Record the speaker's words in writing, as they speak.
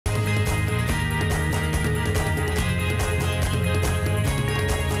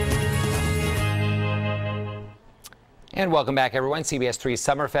And welcome back, everyone. CBS 3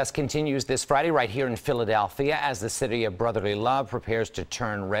 Summerfest continues this Friday right here in Philadelphia as the city of brotherly love prepares to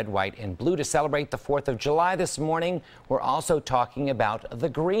turn red, white, and blue to celebrate the 4th of July. This morning, we're also talking about the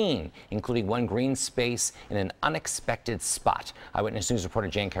green, including one green space in an unexpected spot. Eyewitness News reporter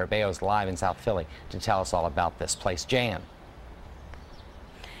Jan Carabeo is live in South Philly to tell us all about this place. Jan.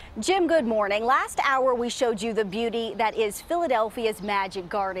 Jim, good morning. Last hour, we showed you the beauty that is Philadelphia's Magic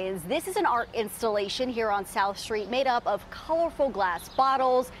Gardens. This is an art installation here on South Street made up of colorful glass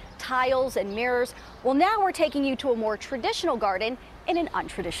bottles, tiles, and mirrors. Well, now we're taking you to a more traditional garden in an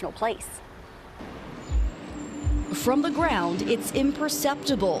untraditional place. From the ground, it's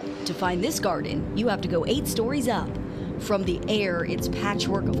imperceptible. To find this garden, you have to go 8 stories up. From the air, its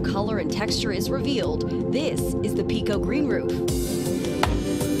patchwork of color and texture is revealed. This is the PECO green roof.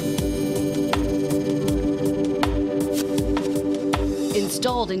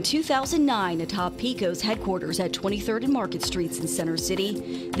 Installed in 2009 atop PECO's headquarters at 23rd and Market Streets in Center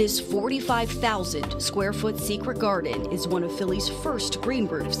City, this 45,000 square foot secret garden is one of Philly's first green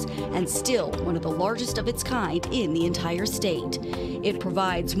roofs and still one of the largest of its kind in the entire state. It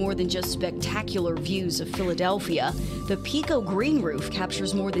provides more than just spectacular views of Philadelphia. The PECO green roof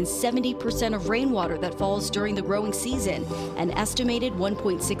captures more than 70% of rainwater that falls during the growing season, an estimated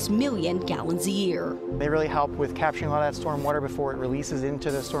 1.6 million gallons a year. They really help with capturing a lot of that storm water before it releases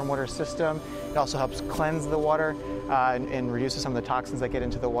into the stormwater system. It also helps cleanse the water and reduces some of the toxins that get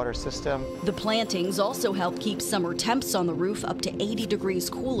into the water system. The plantings also help keep summer temps on the roof up to 80 degrees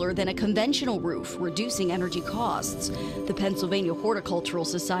cooler than a conventional roof, reducing energy costs. The Pennsylvania Horticultural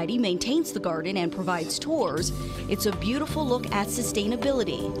Society maintains the garden and provides tours. It's a beautiful look at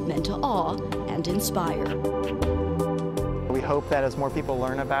sustainability, meant to awe and inspire. We hope that as more people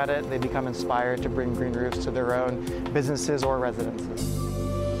learn about it, they become inspired to bring green roofs to their own businesses or residences.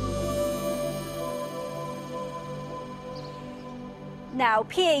 Now,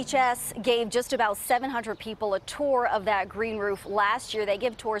 PHS gave just about 700 people a tour of that green roof last year. They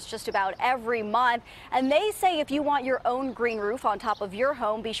give tours just about every month, and they say if you want your own green roof on top of your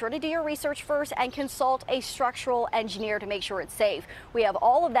home, be sure to do your research first and consult a structural engineer to make sure it's safe. We have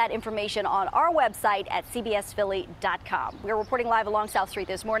all of that information on our website at cbsphilly.com. We're reporting live along South Street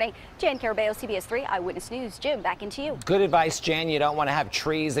this morning. Jan Carabeo, CBS 3 Eyewitness News. Jim, back into you. Good advice, Jan. You don't want to have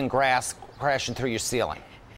trees and grass crashing through your ceiling.